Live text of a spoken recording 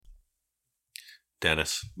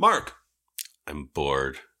Dennis, Mark. I'm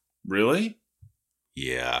bored. Really?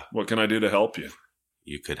 Yeah. What can I do to help you?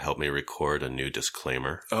 You could help me record a new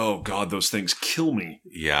disclaimer. Oh, God, those things kill me.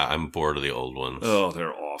 Yeah, I'm bored of the old ones. Oh,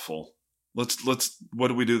 they're awful. Let's. What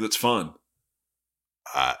do we do that's fun?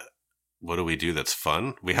 What do we do that's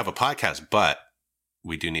fun? We have a podcast, but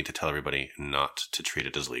we do need to tell everybody not to treat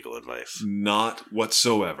it as legal advice. Not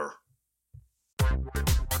whatsoever.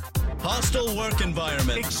 Hostile work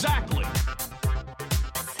environment. Exactly.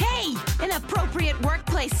 Hey, an appropriate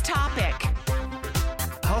workplace topic.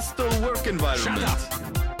 Hostile work environment. Shut up.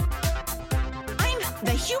 I'm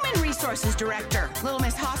the Human Resources Director. Little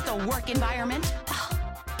Miss Hostile Work Environment.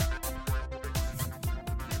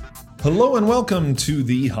 Hello and welcome to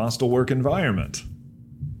the Hostile Work Environment.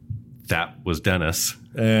 That was Dennis.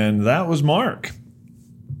 And that was Mark.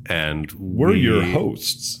 And We're your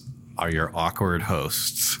hosts. Are your awkward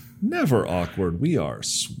hosts. Never awkward. We are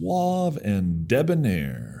suave and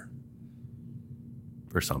debonair.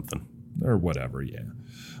 Or something. Or whatever, yeah.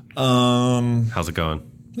 How's it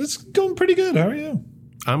going? It's going pretty good. How are you?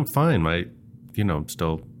 I'm fine. We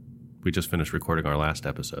just finished recording our last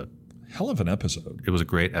episode. Hell of an episode. It was a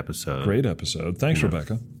great episode. Great episode. Thanks,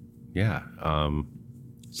 Rebecca. Yeah.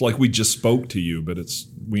 It's like we just spoke to you, but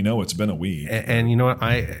we know it's been a week. And you know what?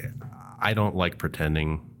 I don't like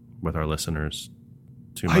pretending with our listeners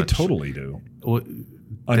too much. I totally do. Well,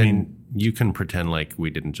 I mean, you can pretend like we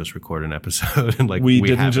didn't just record an episode and like we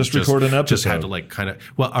didn't just record an episode. Just had to like kind of.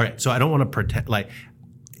 Well, all right. So I don't want to pretend like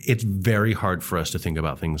it's very hard for us to think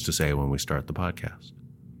about things to say when we start the podcast,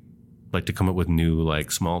 like to come up with new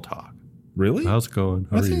like small talk. Really? How's it going?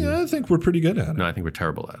 I think we're pretty good at it. No, I think we're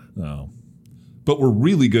terrible at it. No. But we're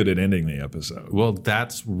really good at ending the episode. Well,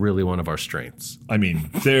 that's really one of our strengths. I mean,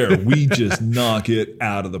 we just knock it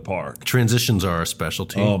out of the park. Transitions are our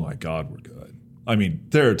specialty. Oh my God, we're good. I mean,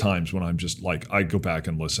 there are times when I'm just like, I go back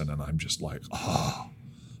and listen and I'm just like, oh,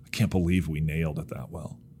 I can't believe we nailed it that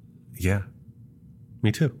well. Yeah.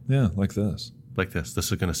 Me too. Yeah, like this. Like this.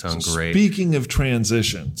 This is going to sound great. Speaking of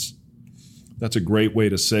transitions, that's a great way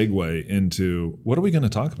to segue into what are we going to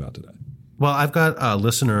talk about today? Well, I've got a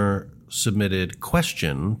listener submitted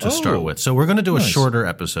question to start with. So we're going to do a shorter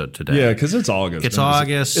episode today. Yeah, because it's August. It's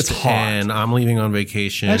August. It's hot. And I'm leaving on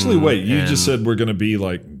vacation. Actually, wait, you just said we're going to be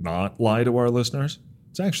like not lie to our listeners?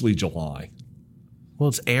 It's actually July. Well,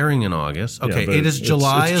 it's airing in August. Okay, Yeah, it is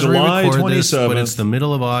July it's as we July record this, 27th. but it's the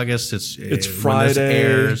middle of August. It's when Friday. this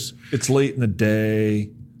airs. It's late in the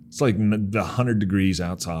day. It's like 100 degrees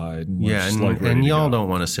outside. And Yeah, ready and to y'all go. don't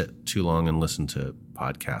want to sit too long and listen to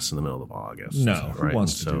podcasts in the middle of August. No, right? who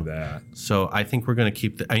wants to do that? So I think we're going to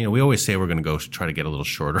keep we always say we're going to go try to get a little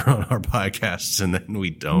shorter on our podcasts, and then we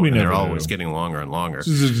don't. And they're never always do. getting longer and longer. This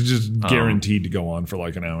is just guaranteed to go on for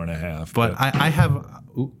like an hour and a half. But I have.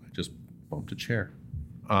 Ooh, I just bumped a chair.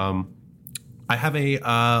 I have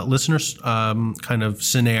a listener's kind of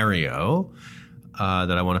scenario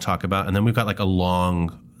that I want to talk about, and then we've got like a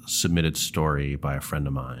long submitted story by a friend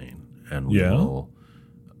of mine, and we will.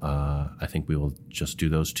 I think we will just do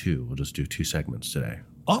those two. We'll just do two segments today.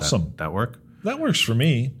 Awesome. That work? That works for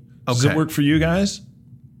me. Does Okay. it work for you guys?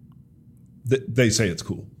 They say it's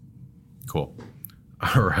cool. Cool.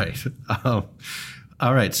 All right.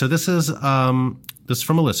 All right. So this is from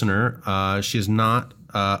a listener. She is not.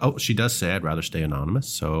 She does say I'd rather stay anonymous.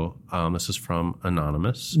 So this is from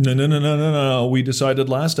Anonymous. No. We decided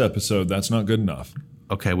last episode that's not good enough.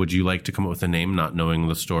 Okay. Would you like to come up with a name, not knowing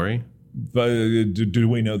the story? But do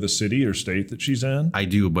we know the city or state that she's in? I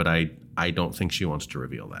do, but I don't think she wants to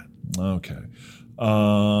reveal that. Okay.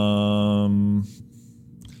 How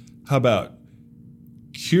about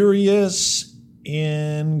Curious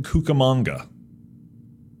in Cucamonga?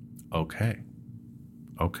 Okay.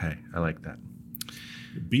 I like that.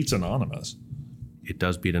 It beats Anonymous. It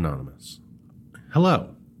does beat Anonymous.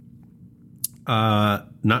 Hello.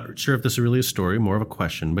 Not sure if this is really a story, more of a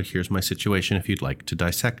question, but here's my situation if you'd like to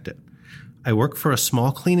dissect it. I work for a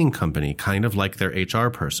small cleaning company, kind of like their HR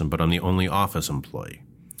person, but I'm the only office employee.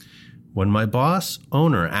 When my boss,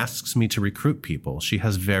 owner, asks me to recruit people, she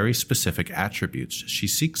has very specific attributes she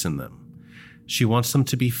seeks in them. She wants them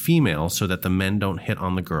to be female so that the men don't hit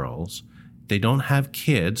on the girls. They don't have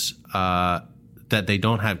kids, that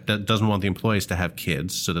doesn't want the employees to have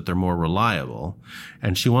kids so that they're more reliable.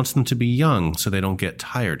 And she wants them to be young so they don't get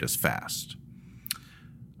tired as fast.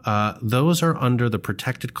 Those are under the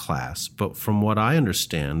protected class, but from what I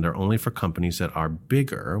understand, they're only for companies that are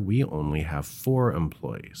bigger. We only have 4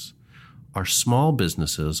 employees. Are small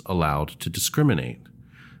businesses allowed to discriminate?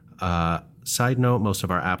 Side note, most of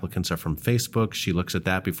our applicants are from Facebook. She looks at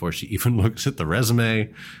that before she even looks at the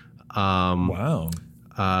resume. Wow.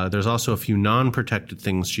 There's also a few non-protected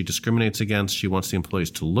things she discriminates against. She wants the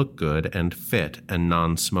employees to look good and fit and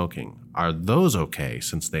non-smoking. Are those okay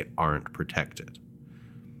since they aren't protected?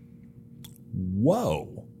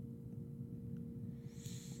 Whoa.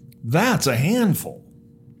 That's a handful.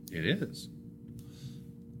 It is.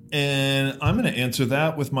 And I'm going to answer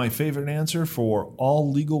that with my favorite answer for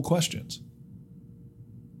all legal questions.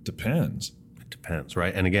 Depends. It depends,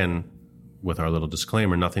 right? And again, with our little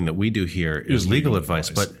disclaimer, nothing that we do here is legal advice,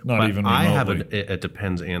 but not even I have remotely. a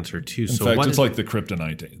depends answer too. In fact, it's like the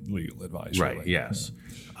kryptonite legal advice. right, really. yes.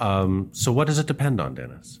 So what does it depend on,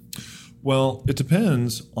 Dennis? Well, it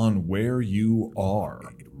depends on where you are.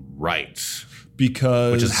 Right.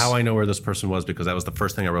 Because... Which is how I know where this person was, because that was the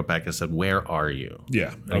first thing I wrote back. I said, where are you?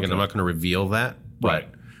 Yeah. And again, I'm not going to reveal that, but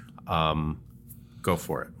Right. Go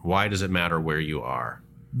for it. Why does it matter where you are?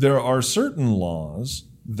 There are certain laws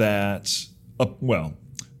that,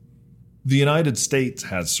 the United States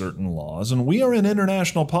has certain laws, and we are an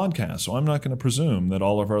international podcast, so I'm not going to presume that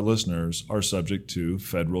all of our listeners are subject to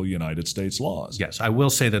federal United States laws. Yes, I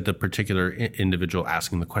will say that the particular individual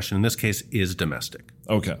asking the question in this case is domestic.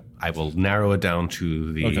 Okay. I will narrow it down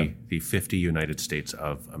to Okay. the 50 United States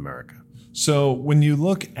of America. So when you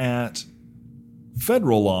look at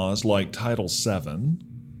federal laws like Title VII,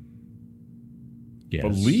 Yes.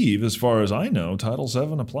 believe, as far as I know, Title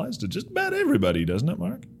VII applies to just about everybody, doesn't it,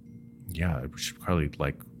 Mark? Yeah,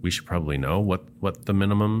 we should probably know what the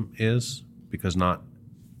minimum is, because not.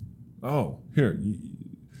 Oh, here,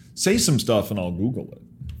 say some stuff and I'll Google it.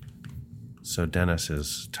 So Dennis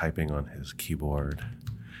is typing on his keyboard,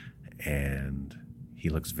 and he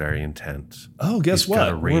looks very intent. Oh, guess He's what?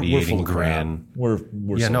 got a We're radiating full of crap. grin. We're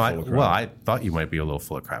Yeah, so no, full of crap. I thought you might be a little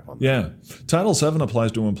full of crap on that. Yeah. Title VII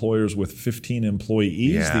applies to employers with 15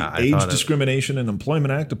 employees. Yeah, I the Age thought it- Discrimination and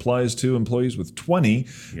Employment Act applies to employees with 20.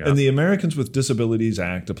 Yeah. And the Americans with Disabilities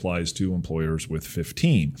Act applies to employers with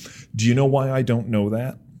 15. Do you know why I don't know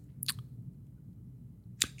that?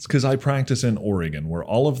 It's because I practice in Oregon, where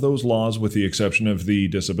all of those laws, with the exception of the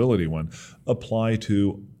disability one, apply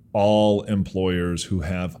to all employers who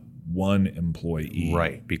have one employee.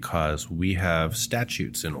 Right, because we have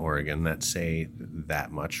statutes in Oregon that say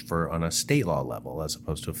that much on a state law level as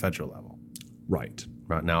opposed to a federal level. Right.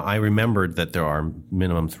 Right. Now, I remembered that there are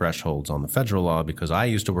minimum thresholds on the federal law because I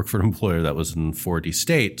used to work for an employer that was in 40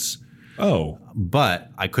 states, Oh,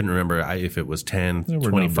 but I couldn't remember if it was 10, There were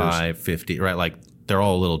 25, 50, right? Like they're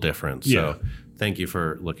all a little different. Yeah. So thank you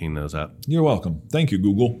for looking those up. you're welcome. Thank you,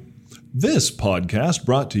 Google. This podcast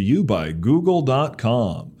brought to you by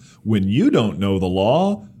Google.com. When you don't know the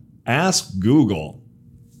law, ask Google.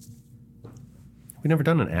 We've never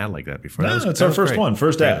done an ad like that before. No, That was- it's that our was first great. one,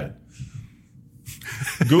 first Great. ad.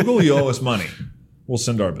 Google, you owe us money. We'll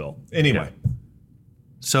send our bill. Anyway,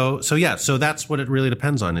 So that's what it really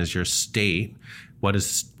depends on is your state. What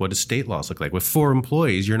does state laws look like? With 4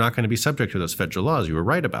 employees, you're not going to be subject to those federal laws. You were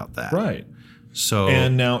right about that. right. So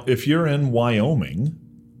And now, if you're in Wyoming,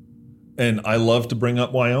 and I love to bring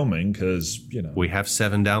up Wyoming because, we have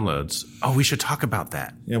 7 downloads. Oh, we should talk about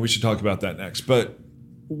that. yeah, we should talk about that next. But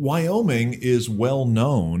Wyoming is well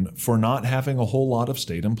known for not having a whole lot of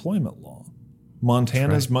state employment law.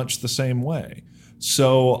 Montana is much the same way.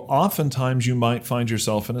 So oftentimes you might find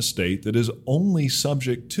yourself in a state that is only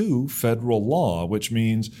subject to federal law, which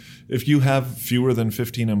means if you have fewer than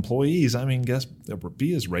 15 employees, be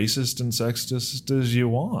as racist and sexist as you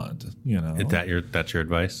want, That's your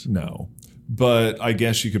advice? No. But I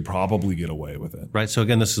guess you could probably get away with it. Right. So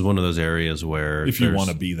again, this is one of those areas where If you there's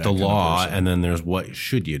wanna be that the kind of law, person. and then there's what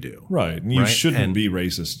should you do? Right. And you Right? shouldn't And be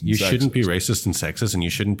racist and You shouldn't be sexist. racist and sexist, and you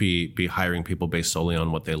shouldn't be hiring people based solely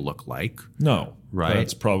on what they look like. No. Right.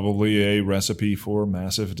 That's probably a recipe for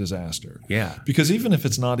massive disaster. Yeah. Because even if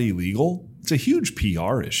it's not illegal, it's a huge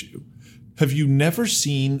PR issue. Have you never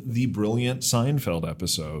seen the brilliant Seinfeld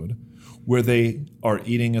episode where they are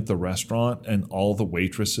eating at the restaurant and all the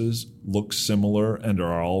waitresses look similar and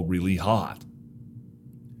are all really hot?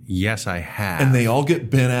 Yes, I have. And they all get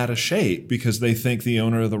bent out of shape because they think the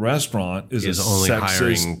owner of the restaurant is a only sexist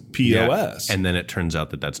hiring POS. Yeah. And then it turns out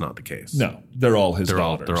that that's not the case. No, they're all his They're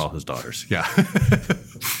daughters. all his daughters. Yeah.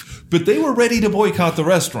 But they were ready to boycott the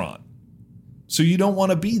restaurant. So you don't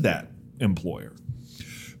want to be that employer.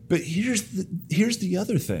 But here's the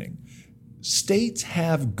other thing. States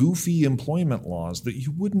have goofy employment laws that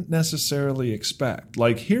you wouldn't necessarily expect.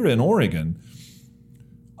 Like here in Oregon,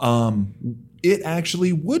 it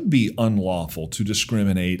actually would be unlawful to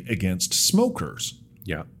discriminate against smokers.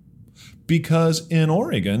 Yeah. Because in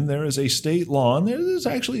Oregon, there is a state law, and there is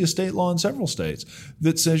actually a state law in several states,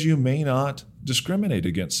 that says you may not discriminate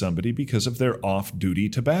against somebody because of their off-duty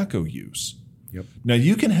tobacco use. Yep. Now,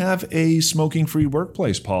 you can have a smoking-free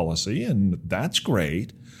workplace policy, and that's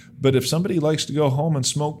great. But if somebody likes to go home and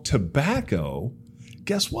smoke tobacco,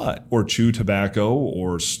 guess what? Or chew tobacco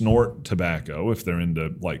or snort tobacco if they're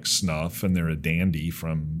into like snuff and they're a dandy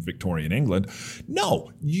from Victorian England.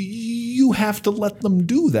 No, you have to let them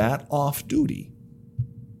do that off duty.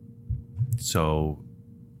 So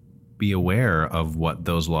be aware of what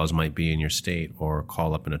those laws might be in your state, or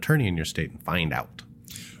call up an attorney in your state and find out.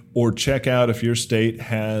 Or check out if your state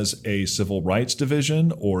has a civil rights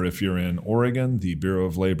division, or if you're in Oregon, the Bureau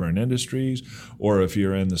of Labor and Industries, or if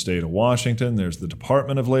you're in the state of Washington, there's the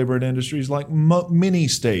Department of Labor and Industries. Like many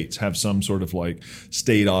states have some sort of like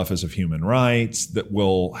state office of human rights that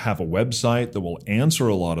will have a website that will answer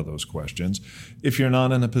a lot of those questions if you're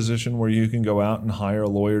not in a position where you can go out and hire a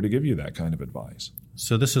lawyer to give you that kind of advice.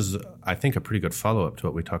 So this is, I think, a pretty good follow-up to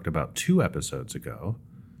what we talked about 2 episodes ago.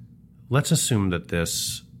 Let's assume that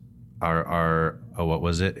this... what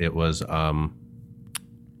was it? It was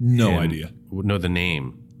no idea. No, the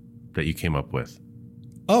name that you came up with.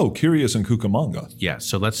 Oh, Curious and Cucamonga. Yeah.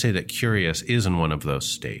 So let's say that Curious is in one of those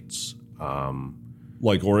states,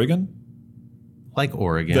 Like Oregon? like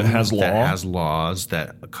Oregon, That has laws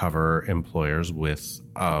that cover employers with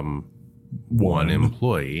one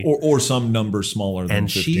employee, or some number smaller than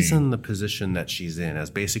and 15. she's in the position that she's in as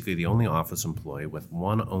basically the only office employee with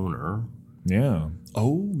one owner. Yeah.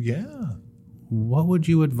 Oh, yeah. What would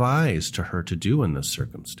you advise to her to do in this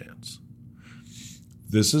circumstance?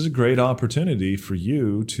 This is a great opportunity for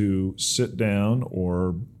you to sit down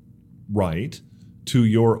or write to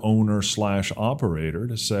your owner/operator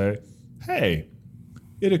to say, hey,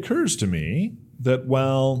 it occurs to me that,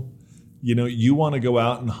 well, you want to go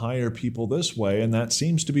out and hire people this way, and that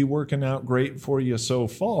seems to be working out great for you so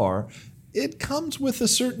far. It comes with a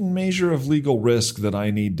certain measure of legal risk that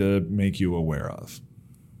I need to make you aware of.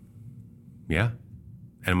 Yeah.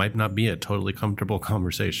 And it might not be a totally comfortable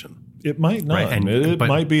conversation. It might not. Right, It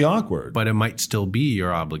might be awkward. But it might still be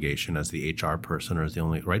your obligation as the HR person, or as the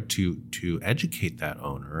only right to educate that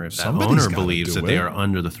owner. If that Somebody's owner gotta believes do that they it. are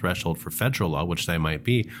under the threshold for federal law, which they might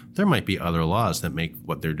be, there might be other laws that make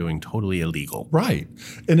what they're doing totally illegal. Right.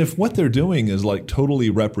 And if what they're doing is like totally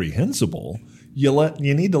reprehensible, you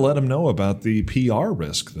need to let them know about the PR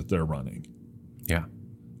risk that they're running, Yeah.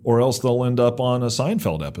 or else they'll end up on a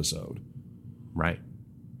Seinfeld episode Right.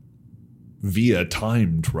 via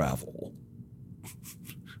time travel.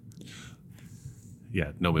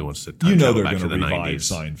 Yeah. Nobody wants to. You know travel they're back going to the revive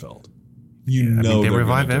 90s. Seinfeld. I mean, they they're revive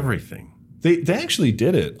gonna do it. everything. They actually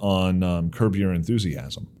did it on Curb Your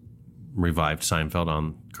Enthusiasm. Revived Seinfeld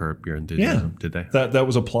on Curb Your Enthusiasm. Did they? That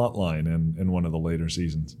was a plot line in one of the later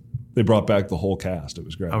seasons. They brought back the whole cast. It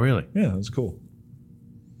was great. Oh, really? Yeah, it was cool.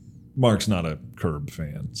 Mark's not a Curb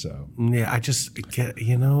fan, so Yeah, I just get,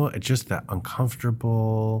 just that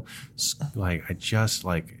uncomfortable,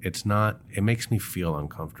 it's not, it makes me feel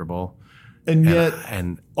uncomfortable. and yet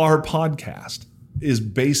And our podcast is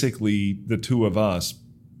basically the two of us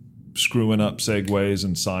screwing up segues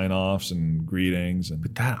and sign-offs and greetings and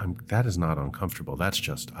that is not uncomfortable. That's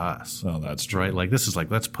just us. oh, that's true. Right? Like, this is like,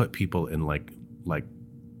 let's put people in like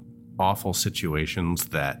awful situations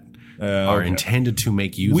that are okay. intended to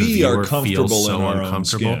make you, the We are viewer, feel comfortable so in our own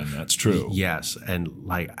uncomfortable. skin. That's true. Yes. And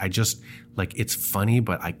like, I just, like, it's funny,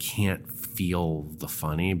 but I can't feel the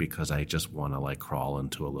funny because I just want to like crawl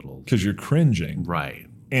into a little, Because you're cringing. right.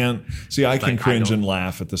 And see, I can Like, I cringe don't- and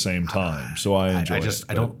laugh at the same time, so I enjoy it.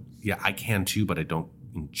 I don't, yeah, I can too, but I don't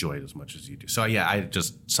enjoy it as much as you do. So yeah, I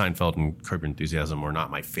just, Seinfeld and Curb Your Enthusiasm were not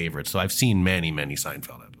my favorites. So I've seen many, many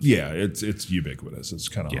Seinfeld episodes. Yeah, it's ubiquitous. It's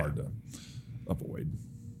kind of Yeah. hard to avoid.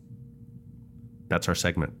 That's our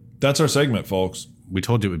segment. That's our segment, folks. We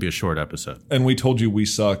told you it would be a short episode. And we told you we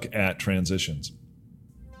suck at transitions.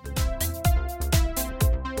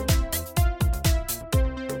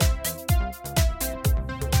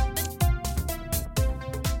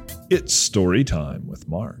 It's story time with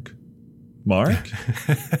Mark. Mark,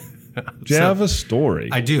 do you have a story?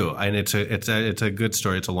 I do, and it's a good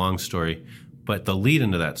story. It's a long story, but the lead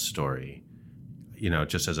into that story,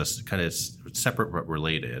 just as a kind of separate but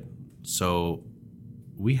related. So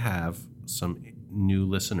we have some new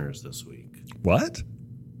listeners this week What?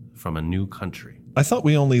 from a new country. I thought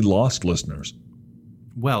we only lost listeners.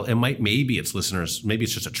 Well, maybe it's listeners. Maybe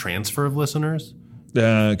it's just a transfer of listeners.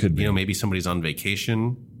 It could be. Maybe somebody's on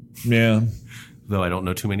vacation. Yeah. Though I don't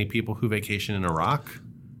know too many people who vacation in Iraq.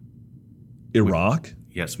 Iraq?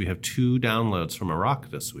 Yes, we have 2 downloads from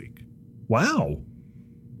Iraq this week. Wow.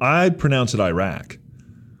 I pronounce it Iraq.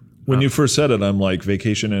 When you first said it, I'm like,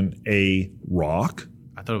 vacation in a rock?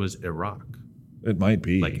 I thought it was Iraq, It might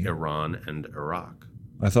be. like Iran and Iraq.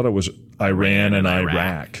 I thought it was Iran and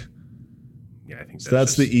Iraq. Yeah, I think So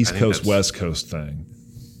that's the East I think Coast, that's- West Coast thing.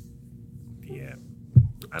 Yeah,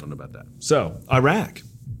 I don't know about that. So, Iraq.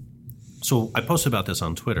 So I posted about this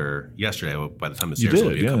on Twitter yesterday. Well, by the time this You airs,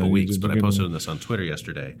 it'll did, be a yeah, couple you weeks. did But I give posted them- this on Twitter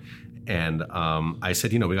yesterday, and I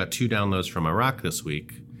said, we got 2 downloads from Iraq this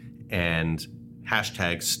week, and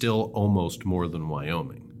hashtag still almost more than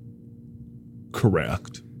Wyoming.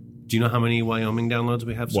 Correct. Do you know how many Wyoming downloads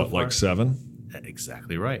we have so What, far? like 7?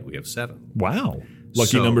 Exactly right. We have 7. Wow.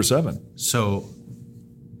 Lucky So- number 7. So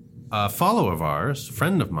a follower of ours,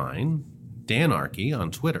 friend of mine, Dan Arkey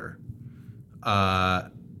on Twitter,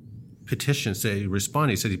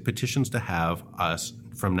 he said he petitions to have us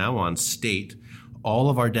from now on state all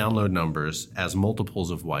of our download numbers as multiples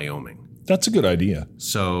of Wyoming. That's a good idea.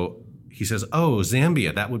 So he says,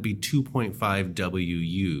 Zambia, that would be 2.5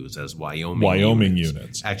 WUs as Wyoming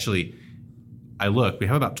units. Actually, I looked, we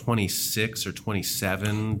have about 26 or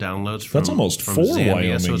 27 downloads from That's almost from 4 Zambia,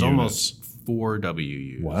 Wyoming so it's units. almost 4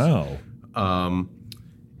 WUs. Wow.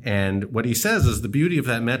 And what he says is the beauty of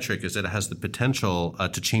that metric is that it has the potential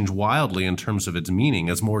to change wildly in terms of its meaning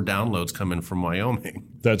as more downloads come in from Wyoming.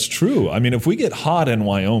 That's true. I mean, if we get hot in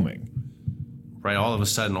Wyoming, Right? All of a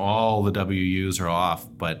sudden, all the WUs are off,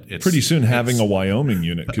 but it's pretty soon having it's- a Wyoming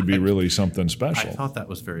unit could be really something I special. thought that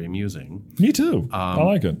was very amusing. Me too. I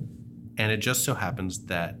like it. And it just so happens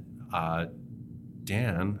that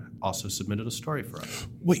Dan also submitted a story for us.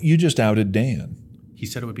 Wait, you just outed Dan. He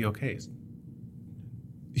said it would be okay.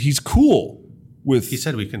 He's cool with He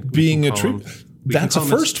said we can being we a can true. call him- we can That's a call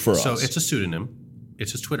him first for So us. it's a pseudonym.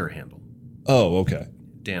 It's his Twitter handle, Oh, okay.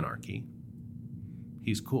 Dan Arkey.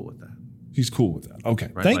 He's cool with that. He's cool with that. Okay.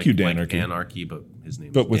 Right? Thank you, Like Dan. Arkey. Anarchy, but his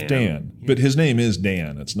name But is with Dan. But his name is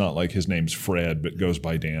Dan. It's not like his name's Fred, but goes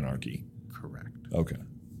by Dan Arkey. Correct. Okay.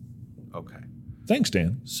 Okay. Thanks,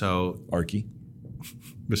 Dan. So, Arkey.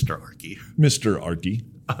 Mr. Arkey. Mr. Arkey.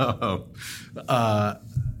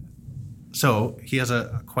 So he has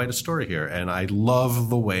quite a story here, and I love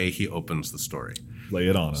the way he opens the story. Lay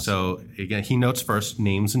it on us. So again, he notes first,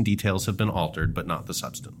 names and details have been altered, but not the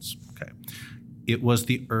substance. Okay. It was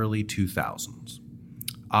the early 2000s.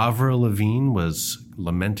 Avril Lavigne was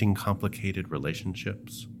lamenting complicated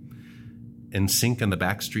relationships. NSYNC and the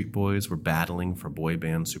Backstreet Boys were battling for boy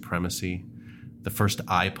band supremacy. The first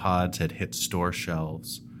iPods had hit store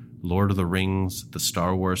shelves. Lord of the Rings, the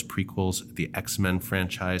Star Wars prequels, the X-Men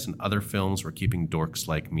franchise, and other films were keeping dorks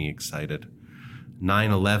like me excited.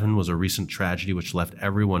 9/11 was a recent tragedy which left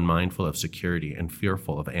everyone mindful of security and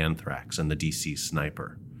fearful of anthrax and the DC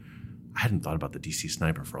sniper. I hadn't thought about the DC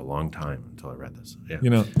sniper for a long time until I read this. Yeah. You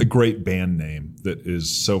know, a great band name that is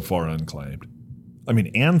so far unclaimed. I mean,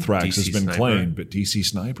 Anthrax DC has been Sniper? claimed, but DC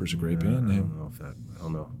Sniper's a great band I name. don't know if that. I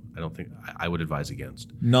don't know. I don't think I would advise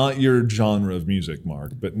against. Not your genre of music,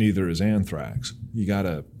 Mark, but neither is Anthrax. You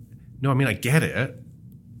gotta. No, I mean I get it.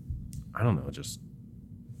 I don't know. Just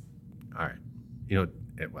all right.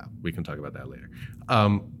 Well, we can talk about that later.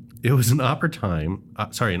 It was an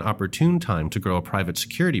opportune time to grow a private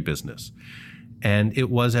security business. And it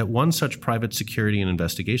was at one such private security and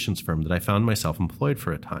investigations firm that I found myself employed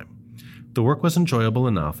for a time. The work was enjoyable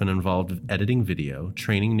enough and involved editing video,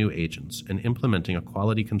 training new agents, and implementing a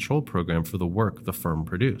quality control program for the work the firm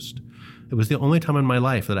produced. It was the only time in my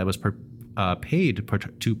life that I was paid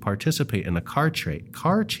to participate in a car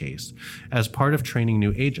chase as part of training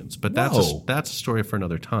new agents. But that's Whoa. a story for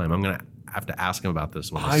another time. I'm going to have to ask him about this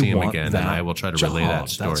when I see him again, and I will try to relay that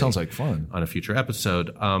story. That sounds like fun. On a future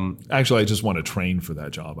episode. Actually, I just want to train for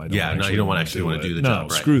that job. I don't Yeah, no, you don't actually want to do the job, No,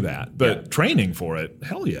 right. screw that. But training for it,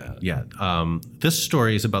 hell yeah. Yeah. This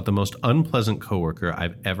story is about the most unpleasant coworker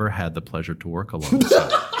I've ever had the pleasure to work alongside.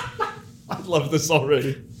 I love this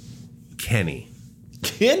already. Kenny.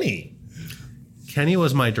 Kenny. Kenny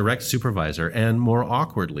was my direct supervisor and, more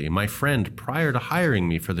awkwardly, my friend prior to hiring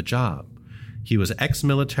me for the job. He was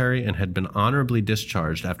ex-military and had been honorably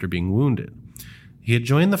discharged after being wounded. He had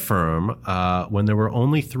joined the firm when there were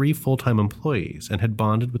only 3 full-time employees and had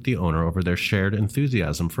bonded with the owner over their shared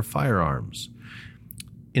enthusiasm for firearms.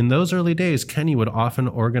 In those early days, Kenny would often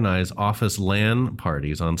organize office LAN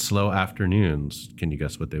parties on slow afternoons. Can you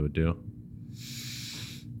guess what they would do?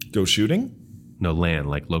 Go shooting? No, LAN,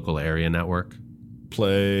 like local area network.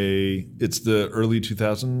 Play. It's the early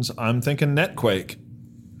 2000s. I'm thinking Netquake.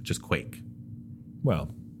 Just Quake.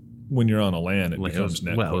 Well, when you're on a LAN, it becomes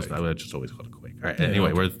Netquake. Well, I would just always call it Quake. All right.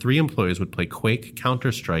 Anyway, where 3 employees would play Quake,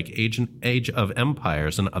 Counter-Strike, Age of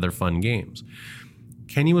Empires, and other fun games.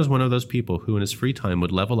 Kenny was one of those people who in his free time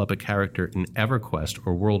would level up a character in EverQuest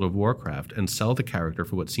or World of Warcraft and sell the character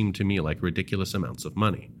for what seemed to me like ridiculous amounts of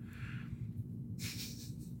money.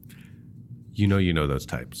 You know those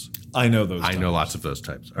types. I know those. I know lots of those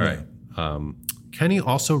types. All right. Kenny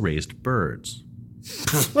also raised birds.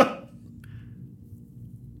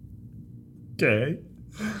 Okay.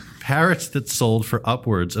 Parrots that sold for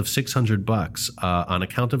upwards of $600 on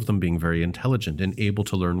account of them being very intelligent and able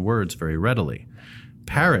to learn words very readily.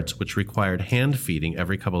 Parrots which required hand feeding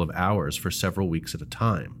every couple of hours for several weeks at a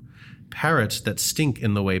time. Parrots that stink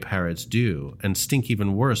in the way parrots do, and stink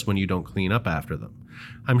even worse when you don't clean up after them.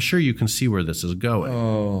 I'm sure you can see where this is going.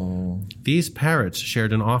 Oh, These parrots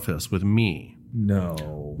shared an office with me. no.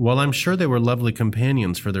 While I'm sure they were lovely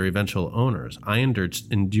companions for their eventual owners, I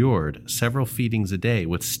endured several feedings a day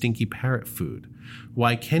with stinky parrot food.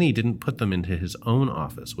 Why Kenny didn't put them into his own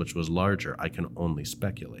office, which was larger, I can only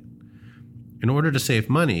speculate. In order to save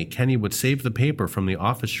money, Kenny would save the paper from the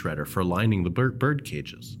office shredder for lining the bird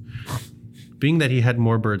cages. Being that he had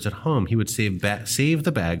more birds at home, he would save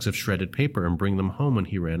the bags of shredded paper and bring them home when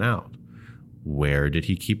he ran out. Where did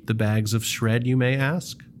he keep the bags of shred, you may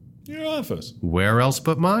ask? Your office. Where else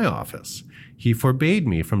but my office? He forbade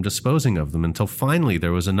me from disposing of them until finally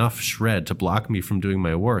there was enough shred to block me from doing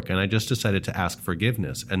my work, and I just decided to ask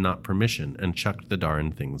forgiveness and not permission and chucked the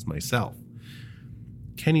darn things myself.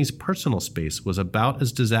 Kenny's personal space was about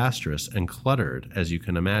as disastrous and cluttered as you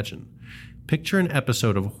can imagine. Picture an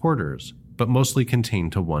episode of Hoarders, but mostly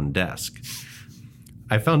contained to one desk.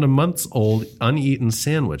 I found a months-old uneaten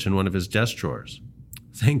sandwich in one of his desk drawers.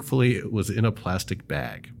 Thankfully, it was in a plastic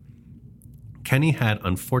bag. Kenny had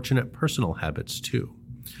unfortunate personal habits, too.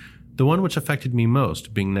 The one which affected me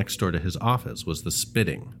most, being next door to his office, was the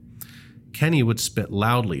spitting. Kenny would spit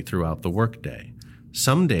loudly throughout the workday.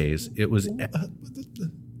 Some days it was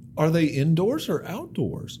Are they indoors or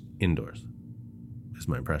outdoors? indoors, is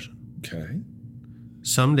my impression. Okay.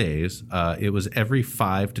 Some days it was every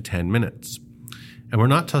 5 to 10 minutes. And we're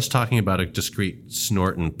not just talking about a discrete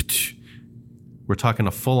snort and ptsch. We're talking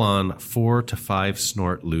a full-on 4 to 5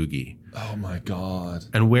 snort loogie. Oh my God.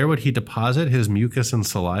 And where would he deposit his mucus and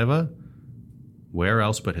saliva? Where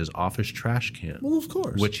else but his office trash can, Well, of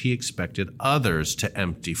course. which he expected others to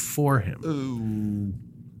empty for him. Ooh,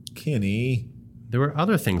 Kenny. There were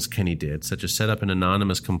other things Kenny did, such as set up an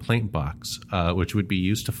anonymous complaint box, which would be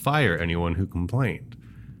used to fire anyone who complained.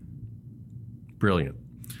 Brilliant.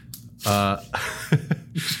 I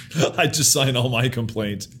just sign all my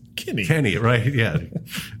complaints. Kenny, right?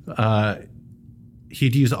 Yeah.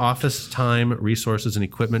 He'd use office time, resources, and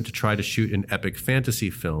equipment to try to shoot an epic fantasy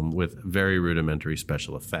film with very rudimentary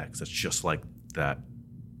special effects. It's just like that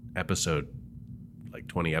episode, like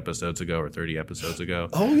 20 episodes ago or 30 episodes ago.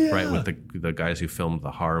 Oh, yeah. Right, with the guys who filmed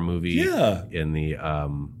the horror movie in the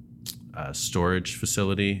storage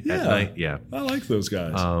facility at night. Yeah. I like those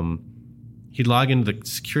guys. He'd log into the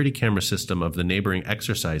security camera system of the neighboring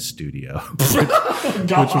exercise studio,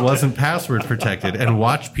 which wasn't password protected, and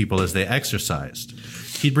watch people as they exercised.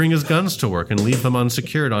 He'd bring his guns to work and leave them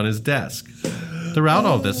unsecured on his desk. Throughout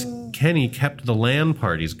all this, Kenny kept the LAN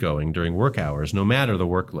parties going during work hours, no matter the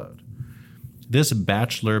workload. This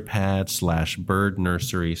bachelor pad / bird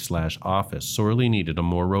nursery / office sorely needed a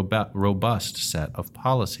more robust set of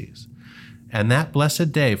policies. And that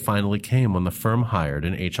blessed day finally came when the firm hired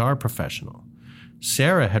an HR professional.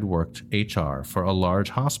 Sarah had worked HR for a large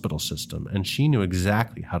hospital system, and she knew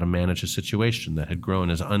exactly how to manage a situation that had grown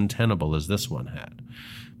as untenable as this one had.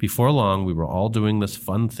 Before long, we were all doing this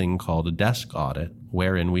fun thing called a desk audit,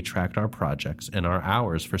 wherein we tracked our projects and our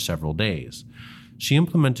hours for several days. She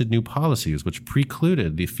implemented new policies which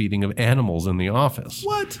precluded the feeding of animals in the office.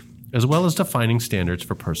 What? As well as defining standards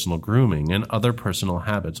for personal grooming and other personal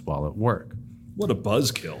habits while at work. What a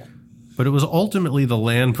buzzkill. But it was ultimately the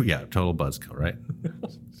land... Yeah, total buzzkill, right?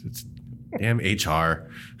 It's damn HR.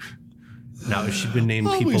 Now, if she'd been named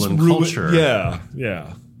People and Culture... Yeah.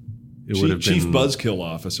 It would have been... Chief Buzzkill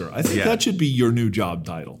Officer. I think that should be your new job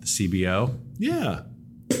title. CBO? Yeah.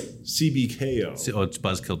 CBKO. Oh, it's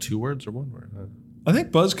buzzkill 2 words or 1 word? I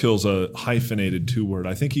think buzzkill's a hyphenated 2-word.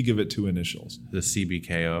 I think you give it 2 initials. The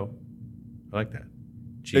CBKO? I like that.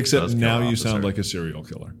 Chief Except Buzzkill now you Officer. sound like a serial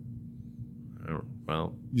killer.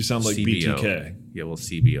 Well... You sound like CBO. BTK. Yeah, well,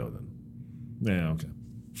 CBO then. Yeah, okay.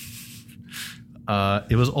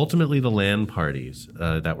 It was ultimately the LAN parties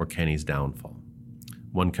that were Kenny's downfall.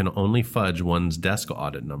 One can only fudge one's desk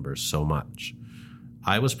audit numbers so much.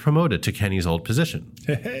 I was promoted to Kenny's old position.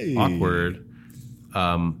 Hey. Awkward.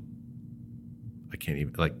 I can't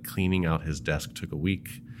even, cleaning out his desk took a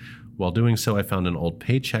week. While doing so, I found an old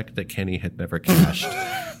paycheck that Kenny had never cashed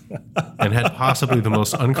and had possibly the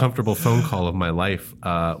most uncomfortable phone call of my life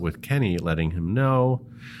with Kenny letting him know,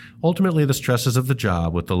 Ultimately, the stresses of the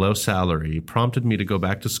job with the low salary prompted me to go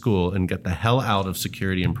back to school and get the hell out of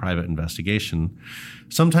security and private investigation.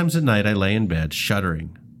 Sometimes at night I lay in bed,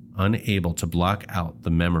 shuddering, unable to block out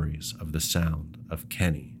the memories of the sound of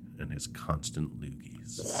Kenny and his constant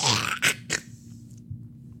loogies.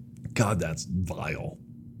 God, that's vile.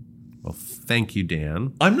 Well, thank you,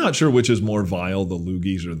 Dan. I'm not sure which is more vile, the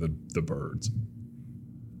loogies or the birds.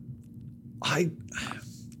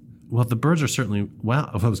 Well, the birds are certainly, I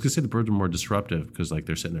was going to say the birds are more disruptive because like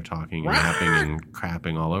they're sitting there talking and yapping and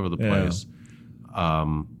crapping all over the place.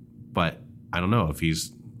 But I don't know if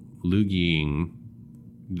he's loogieing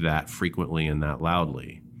that frequently and that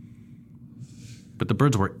loudly. But the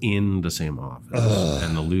birds were in the same office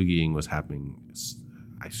and the loogieing was happening,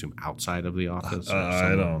 I assume, outside of the office.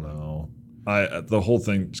 I don't know. The whole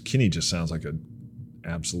thing, Kenny just sounds like an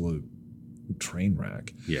absolute train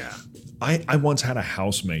wreck. Yeah. I once had a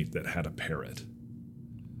housemate that had a parrot.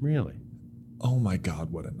 Really? Oh my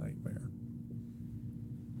God, what a nightmare.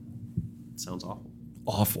 Sounds awful.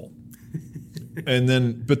 Awful.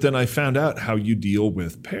 But then I found out how you deal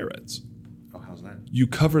with parrots. Oh, how's that? You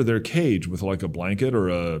cover their cage with like a blanket or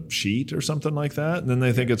a sheet or something like that, and then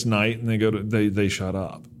they think it's night and they shut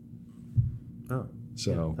up. Oh.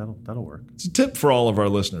 So yeah, that'll work. It's a tip for all of our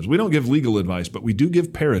listeners. We don't give legal advice, but we do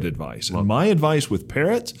give parrot advice. And my advice with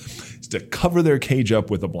parrots is to cover their cage up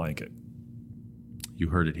with a blanket. You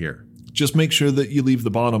heard it here. Just make sure that you leave the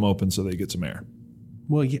bottom open so they get some air.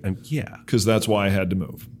 Well, yeah. Because that's why I had to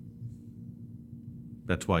move.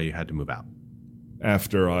 That's why you had to move out.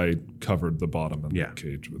 After I covered the bottom of the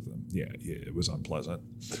cage with them. Yeah, it was unpleasant.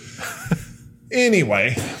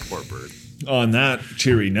 Anyway. Poor bird. On that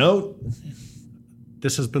cheery note,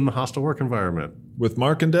 this has been the Hostile Work Environment with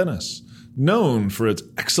Mark and Dennis, known for its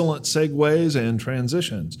excellent segues and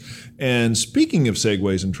transitions. And speaking of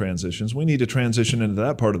segues and transitions, we need to transition into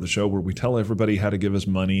that part of the show where we tell everybody how to give us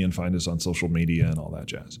money and find us on social media and all that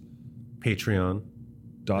jazz.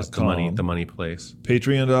 Patreon.com. The money place.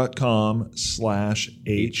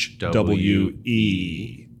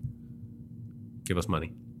 Patreon.com/HWE. Give us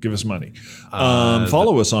money. Give us money.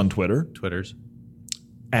 Follow us on Twitter. Twitters.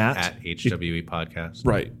 At HWE Podcast.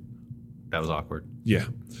 Right. That was awkward. Yeah.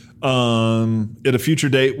 At a future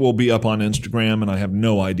date, we'll be up on Instagram, and I have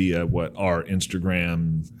no idea what our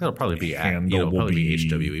Instagram It'll probably be handle will be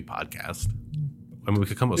HWE Podcast. I mean, we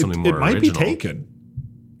could come up with something more original. It might be taken.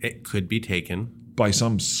 It could be taken. By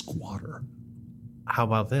some squatter. How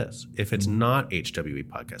about this? If it's not HWE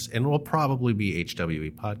Podcast, and it will probably be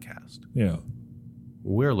HWE Podcast. Yeah.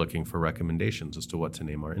 We're looking for recommendations as to what to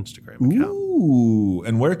name our Instagram account. Ooh,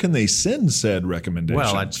 and where can they send said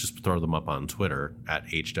recommendations? Well, I'd just throw them up on Twitter at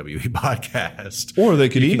HWE Podcast. Or they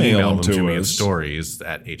could email them to me us. Stories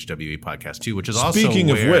at HWE Podcast too, which is Speaking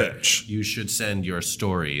also of where which, you should send your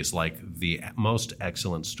stories, like the most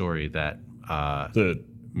excellent story that the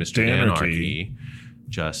Mr. Anarchy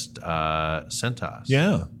just sent us.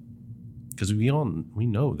 Yeah. Because we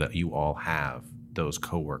know that you all have those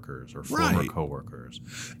coworkers or former coworkers.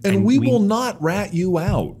 And we will not rat you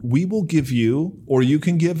out. We will give you, or you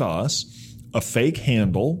can give us, a fake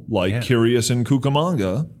handle like Curious in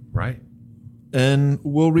Cucamonga. Right. And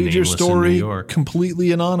we'll read your story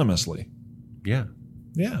completely anonymously. Yeah.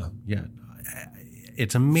 Yeah. Yeah.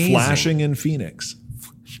 It's amazing. Flashing in Phoenix.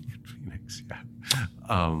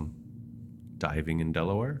 Diving in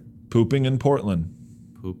Delaware. Pooping in Portland.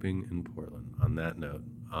 Pooping in Portland. On that note,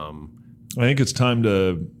 I think it's time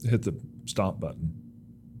to hit the stop button.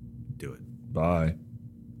 Do it. Bye.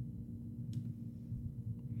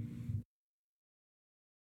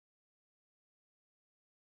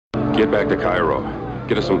 Get back to Cairo.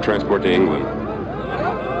 Get us some transport to England.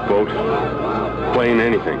 Boat, plane,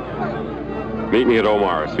 anything. Meet me at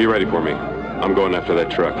Omar's. Be ready for me. I'm going after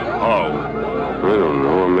that truck. Oh. I don't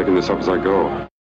know. I'm making this up as I go.